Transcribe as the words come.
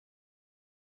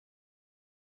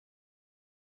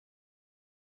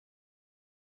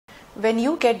When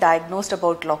you get diagnosed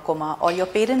about glaucoma or your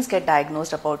parents get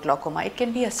diagnosed about glaucoma, it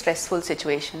can be a stressful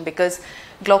situation because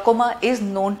glaucoma is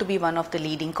known to be one of the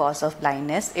leading cause of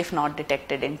blindness if not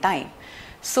detected in time.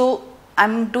 So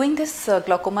I'm doing this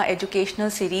glaucoma educational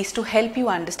series to help you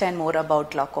understand more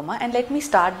about glaucoma, and let me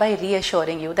start by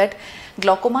reassuring you that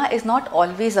glaucoma is not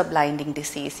always a blinding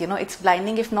disease. It's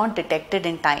blinding if not detected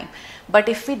in time. But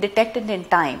if we detect it in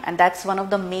time, and that's one of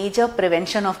the major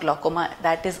prevention of glaucoma,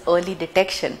 that is early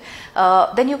detection,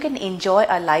 then you can enjoy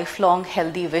a lifelong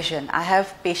healthy vision. I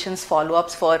have patients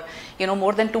follow-ups for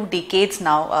more than 2 decades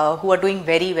now who are doing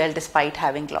very well despite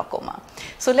having glaucoma.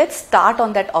 So let's start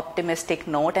on that optimistic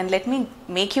note, and let me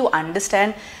make you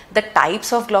understand the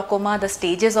types of glaucoma, the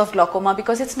stages of glaucoma,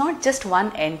 because it's not just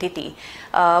one entity.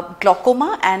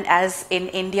 Glaucoma, and as in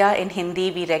India, in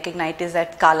Hindi, we recognize it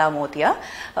as Kalamotia,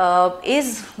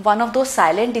 is one of those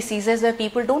silent diseases where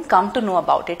people don't come to know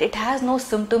about it. It has no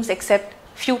symptoms except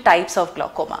few types of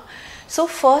glaucoma. So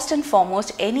first and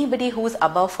foremost, anybody who is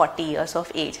above 40 years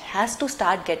of age has to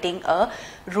start getting a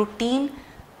routine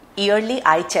yearly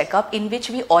eye checkup in which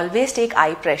we always take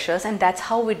eye pressures, and that's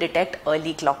how we detect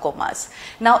early glaucomas.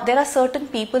 Now there are certain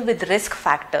people with risk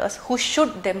factors who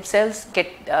should themselves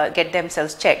get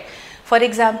themselves checked. For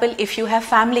example, if you have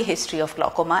family history of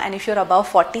glaucoma and if you're above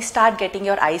 40, start getting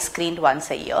your eyes screened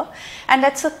once a year, and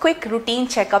that's a quick routine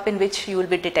checkup in which you will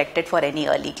be detected for any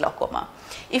early glaucoma.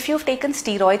 If you've taken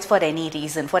steroids for any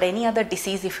reason, for any other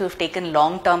disease, if you've taken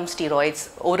long-term steroids,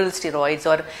 oral steroids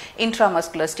or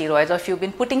intramuscular steroids, or if you've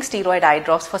been putting steroid eye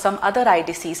drops for some other eye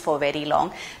disease for very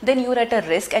long, then you're at a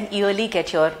risk, and yearly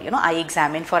get your eye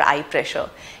examined for eye pressure.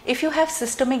 If you have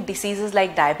systemic diseases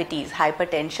like diabetes,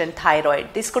 hypertension,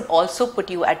 thyroid, this could also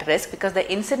put you at risk because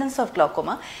the incidence of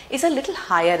glaucoma is a little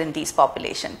higher in these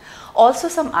population. Also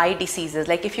some eye diseases,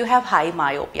 like if you have high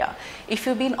myopia, if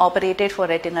you've been operated for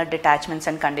retinal detachments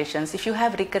and conditions, if you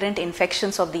have recurrent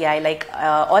infections of the eye like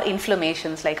or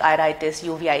inflammations like iritis,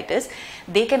 uveitis,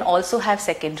 they can also have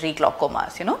secondary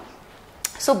glaucomas.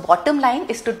 So bottom line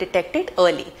is to detect it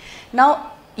early.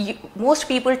 Now most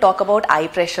people talk about eye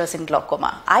pressures in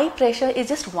glaucoma. Eye pressure is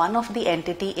just one of the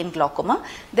entity in glaucoma.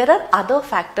 There are other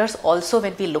factors also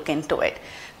when we look into it.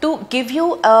 To give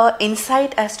you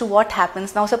insight as to what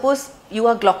happens, now suppose you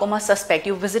are glaucoma suspect,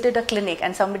 you visited a clinic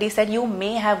and somebody said you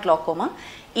may have glaucoma,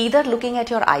 either looking at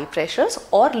your eye pressures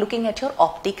or looking at your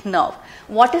optic nerve.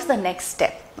 What is the next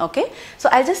step? Okay, so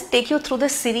I'll just take you through the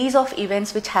series of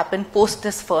events which happen post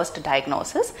this first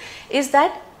diagnosis. Is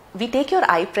that we take your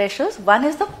eye pressures. One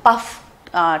is the puff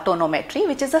tonometry,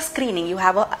 which is a screening. You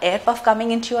have an air puff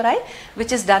coming into your eye,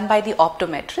 which is done by the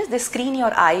optometrist. They screen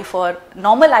your eye for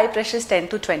normal eye pressures 10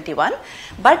 to 21,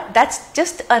 but that's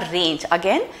just a range.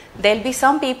 Again, there'll be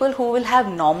some people who will have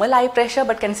normal eye pressure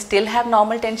but can still have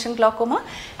normal tension glaucoma,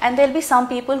 and there'll be some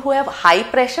people who have high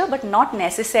pressure but not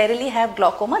necessarily have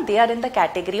glaucoma. They are in the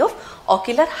category of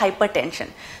ocular hypertension.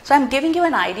 So I'm giving you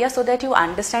an idea so that you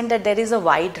understand that there is a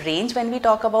wide range when we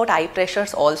talk about eye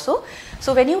pressures also.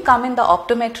 So when you come in, the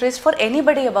optometrist for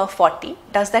anybody above 40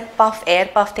 does that puff, air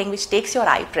puff thing which takes your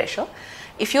eye pressure.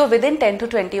 If you're within 10 to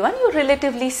 21, you're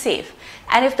relatively safe.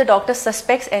 And if the doctor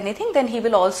suspects anything, then he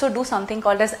will also do something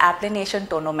called as applanation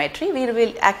tonometry. We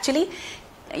will actually,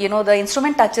 the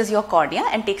instrument touches your cornea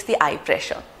and takes the eye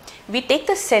pressure. We take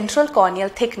the central corneal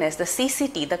thickness, the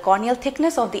CCT, the corneal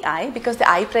thickness of the eye, because the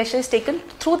eye pressure is taken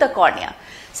through the cornea.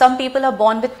 Some people are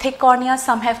born with thick corneas,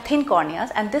 some have thin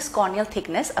corneas, and this corneal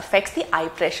thickness affects the eye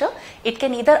pressure. It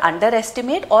can either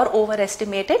underestimate or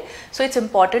overestimate it, so it's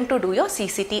important to do your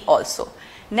CCT also.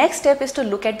 Next step is to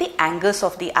look at the angles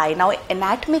of the eye. Now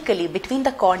anatomically between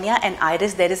the cornea and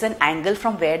iris there is an angle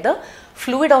from where the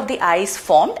fluid of the eye is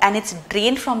formed, and it's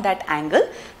drained from that angle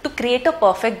to create a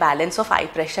perfect balance of eye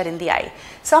pressure in the eye.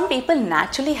 Some people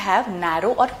naturally have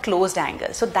narrow or closed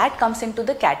angle, so that comes into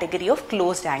the category of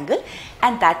closed angle,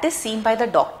 and that is seen by the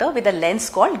doctor with a lens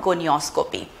called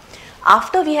gonioscopy.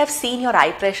 After we have seen your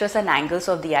eye pressures and angles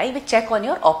of the eye, we check on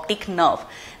your optic nerve.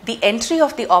 The entry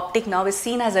of the optic nerve is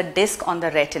seen as a disc on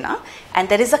the retina, and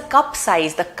there is a cup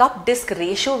size, the cup disc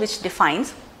ratio, which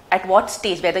defines at what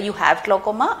stage, whether you have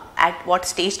glaucoma, at what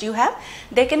stage do you have.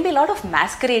 There can be a lot of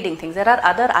masquerading things. There are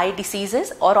other eye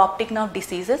diseases or optic nerve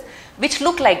diseases which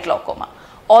look like glaucoma.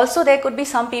 Also, there could be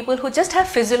some people who just have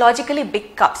physiologically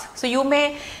big cups. So you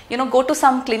may, go to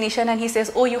some clinician and he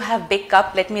says, oh, you have big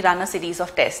cup, let me run a series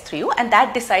of tests through you. And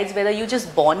that decides whether you're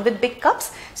just born with big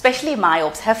cups, especially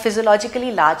myopes have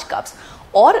physiologically large cups,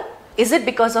 or is it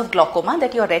because of glaucoma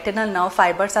that your retinal nerve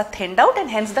fibers are thinned out and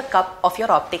hence the cup of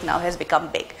your optic nerve has become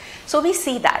big. So we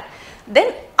see that.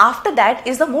 Then after that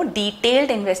is the more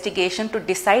detailed investigation to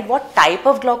decide what type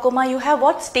of glaucoma you have,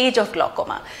 what stage of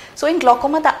glaucoma. So in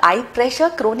glaucoma, the eye pressure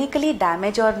chronically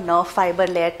damage your nerve fiber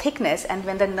layer thickness, and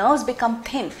when the nerves become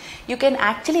thin, you can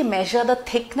actually measure the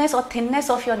thickness or thinness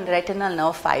of your retinal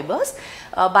nerve fibers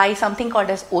by something called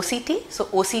as OCT. So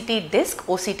OCT disc,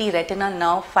 OCT retinal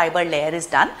nerve fiber layer is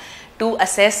done to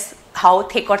assess how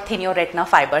thick or thin your retinal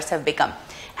fibers have become.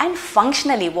 And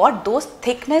functionally, what those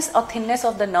thickness or thinness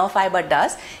of the nerve fiber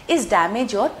does is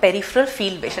damage your peripheral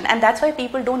field vision, and that's why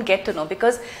people don't get to know,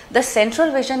 because the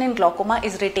central vision in glaucoma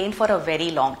is retained for a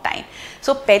very long time.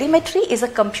 So perimetry is a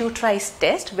computerized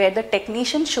test where the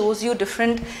technician shows you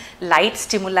different light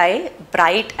stimuli,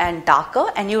 bright and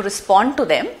darker, and you respond to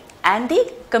them, and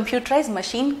the computerized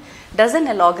machine does an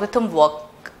algorithm work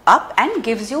up and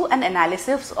gives you an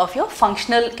analysis of your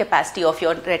functional capacity of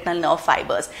your retinal nerve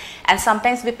fibers. And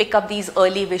sometimes we pick up these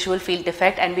early visual field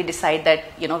defect and we decide that,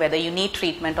 whether you need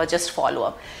treatment or just follow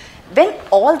up. When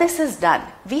all this is done,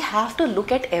 we have to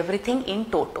look at everything in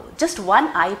toto. Just one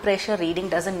eye pressure reading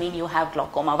doesn't mean you have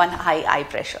glaucoma, one high eye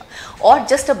pressure, or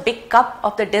just a big cup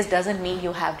of the disc doesn't mean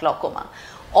you have glaucoma,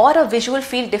 or a visual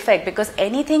field defect, because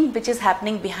anything which is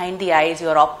happening behind the eyes,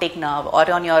 your optic nerve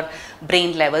or on your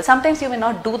brain level, sometimes you may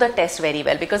not do the test very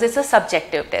well because it's a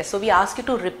subjective test. So we ask you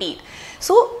to repeat.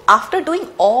 So after doing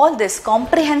all this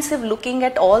comprehensive looking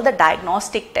at all the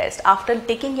diagnostic tests, after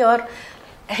taking your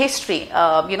history,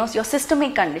 your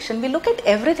systemic condition, we look at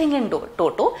everything in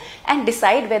toto and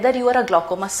decide whether you are a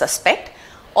glaucoma suspect,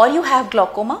 or you have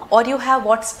glaucoma, or you have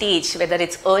what stage, whether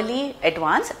it's early,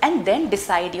 advanced, and then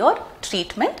decide your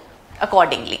treatment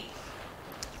accordingly.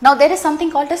 Now there is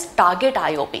something called as target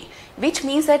IOP, which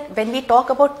means that when we talk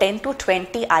about 10 to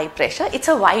 20 eye pressure, it's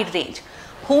a wide range.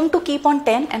 Whom to keep on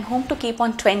 10 and whom to keep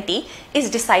on 20 is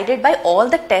decided by all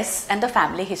the tests and the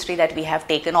family history that we have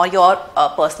taken, or your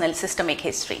personal systemic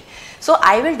history. So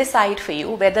I will decide for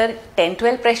you whether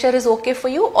 10-12 pressure is okay for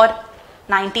you or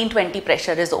 19-20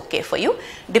 pressure is okay for you,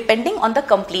 depending on the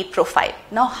complete profile.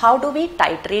 Now how do we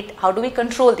titrate, how do we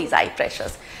control these eye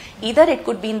pressures? Either it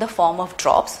could be in the form of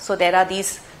drops. So there are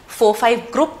these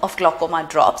 4-5 group of glaucoma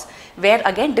drops, where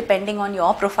again depending on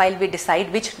your profile we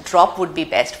decide which drop would be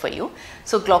best for you.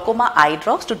 So glaucoma eye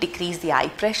drops to decrease the eye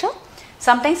pressure.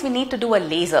 Sometimes we need to do a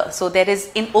laser. So there is,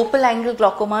 in open angle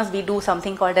glaucomas, we do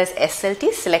something called as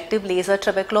SLT, selective laser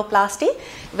trabeculoplasty,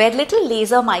 where little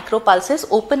laser micropulses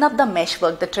open up the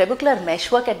meshwork, the trabecular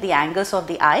meshwork at the angles of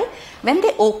the eye. When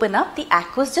they open up, the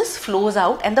aqueous just flows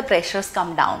out and the pressures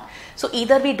come down. So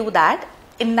either we do that.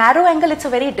 In narrow angle, it's a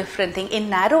very different thing. In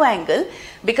narrow angle,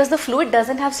 because the fluid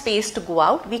doesn't have space to go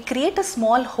out, we create a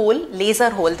small hole, laser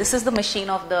hole. This is the machine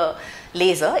of the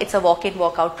laser. It's a walk-in,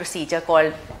 walk-out procedure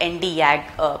called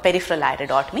ND-YAG, peripheral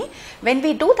iridotomy. When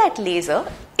we do that laser,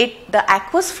 the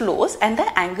aqueous flows and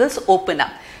the angles open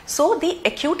up. So the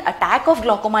acute attack of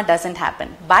glaucoma doesn't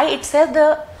happen. By itself,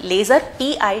 the laser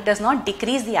PI does not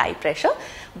decrease the eye pressure,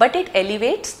 but it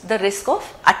elevates the risk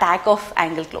of attack of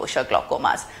angle closure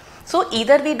glaucomas. So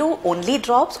either we do only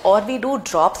drops or we do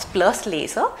drops plus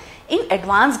laser in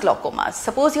advanced glaucomas.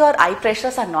 Suppose your eye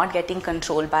pressures are not getting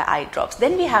controlled by eye drops,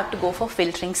 then we have to go for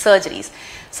filtering surgeries.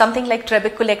 Something like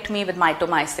trabeculectomy with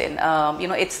mitomycin.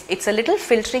 It's a little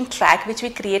filtering track which we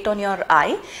create on your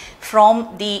eye.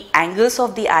 From the angles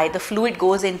of the eye, the fluid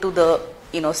goes into the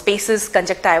spaces,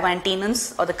 conjunctiva and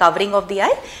tenons, or the covering of the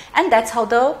eye, and that's how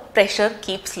the pressure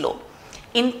keeps low.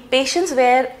 In patients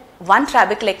where one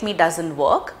trabeculectomy doesn't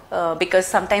work, because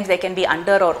sometimes there can be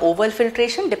under or oval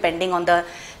filtration depending on the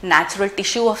natural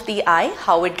tissue of the eye,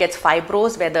 how it gets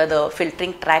fibrosed, whether the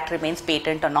filtering tract remains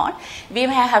patent or not. We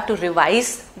may have to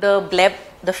revise the bleb,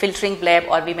 the filtering bleb,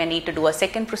 or we may need to do a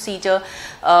second procedure.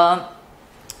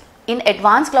 In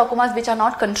advanced glaucomas which are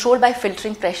not controlled by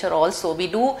filtering pressure also, we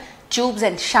do tubes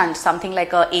and shunts, something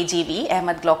like a AGV,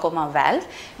 Ahmed glaucoma valve,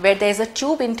 where there is a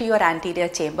tube into your anterior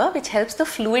chamber which helps the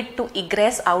fluid to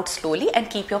egress out slowly and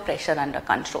keep your pressure under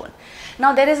control.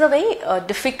 Now there is a very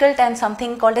difficult and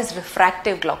something called as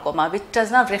refractive glaucoma, which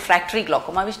does not, refractory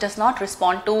glaucoma, which does not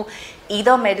respond to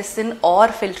either medicine or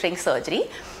filtering surgery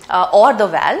or the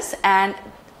valves, and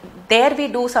there we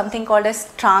do something called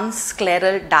as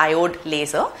transscleral diode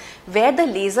laser, where the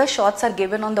laser shots are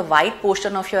given on the white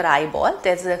portion of your eyeball.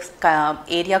 There's an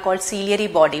area called ciliary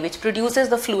body which produces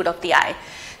the fluid of the eye.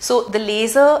 So the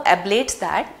laser ablates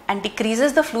that and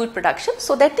decreases the fluid production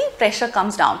so that the pressure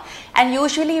comes down. And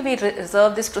usually we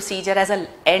reserve this procedure as an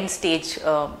end stage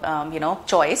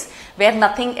choice where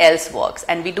nothing else works,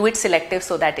 and we do it selective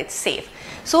so that it's safe.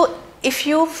 So if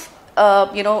you've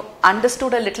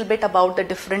understood a little bit about the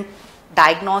different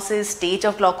diagnosis, stage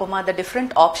of glaucoma, the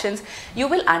different options, you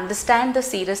will understand the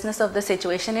seriousness of the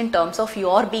situation in terms of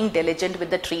your being diligent with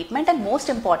the treatment, and most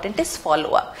important is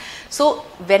follow up. So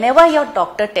whenever your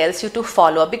doctor tells you to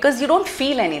follow up, because you don't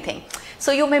feel anything,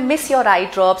 so you may miss your eye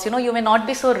drops, you know, you may not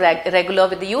be so regular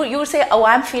with you say, oh,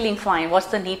 I'm feeling fine, what's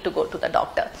the need to go to the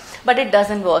doctor? But it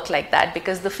doesn't work like that,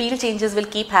 because the field changes will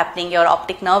keep happening, your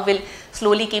optic nerve will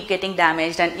slowly keep getting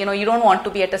damaged, and you know, you don't want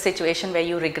to be at a situation where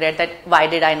you regret that why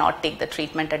did I not take the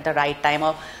treatment at the right time,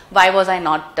 or why was I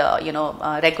not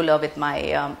regular with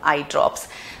my eye drops.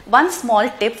 One small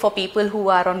tip for people who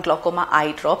are on glaucoma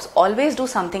eye drops, always do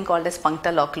something called as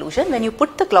punctal occlusion. When you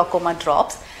put the glaucoma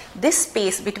drops, this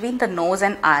space between the nose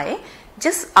and eye,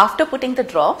 just after putting the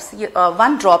drops,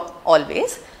 one drop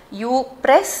always, you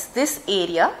press this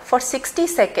area for 60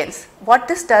 seconds. What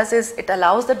this does is it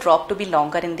allows the drop to be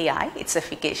longer in the eye, it's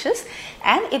efficacious,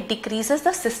 and it decreases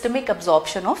the systemic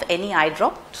absorption of any eye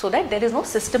drop so that there is no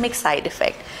systemic side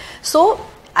effect. So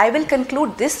I will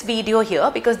conclude this video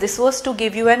here, because this was to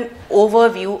give you an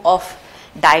overview of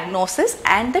diagnosis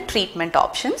and the treatment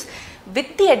options.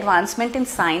 With the advancement in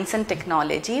science and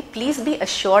technology, please be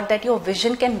assured that your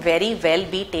vision can very well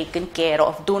be taken care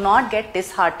of. Do not get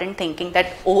disheartened thinking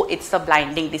that, oh, it's a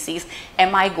blinding disease,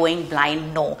 am I going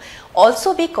blind? No.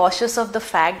 Also be cautious of the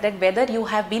fact that whether you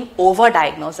have been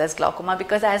overdiagnosed as glaucoma,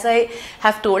 because as I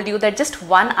have told you that just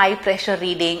one eye pressure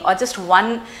reading or just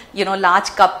one large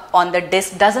cup on the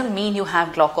disc doesn't mean you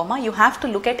have glaucoma. You have to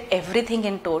look at everything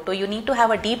in toto. You need to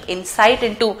have a deep insight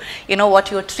into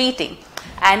what you're treating.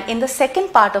 And in the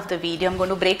second part of the video, I'm going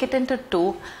to break it into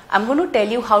two. I'm going to tell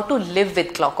you how to live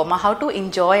with glaucoma, how to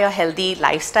enjoy a healthy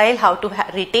lifestyle, how to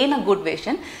retain a good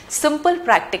vision, simple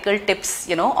practical tips,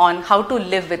 on how to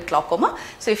live with glaucoma.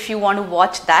 So if you want to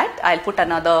watch that, I'll put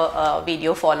another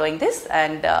video following this,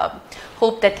 and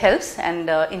hope that helps, and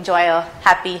enjoy a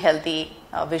happy, healthy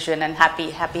vision and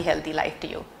happy, healthy life to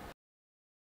you.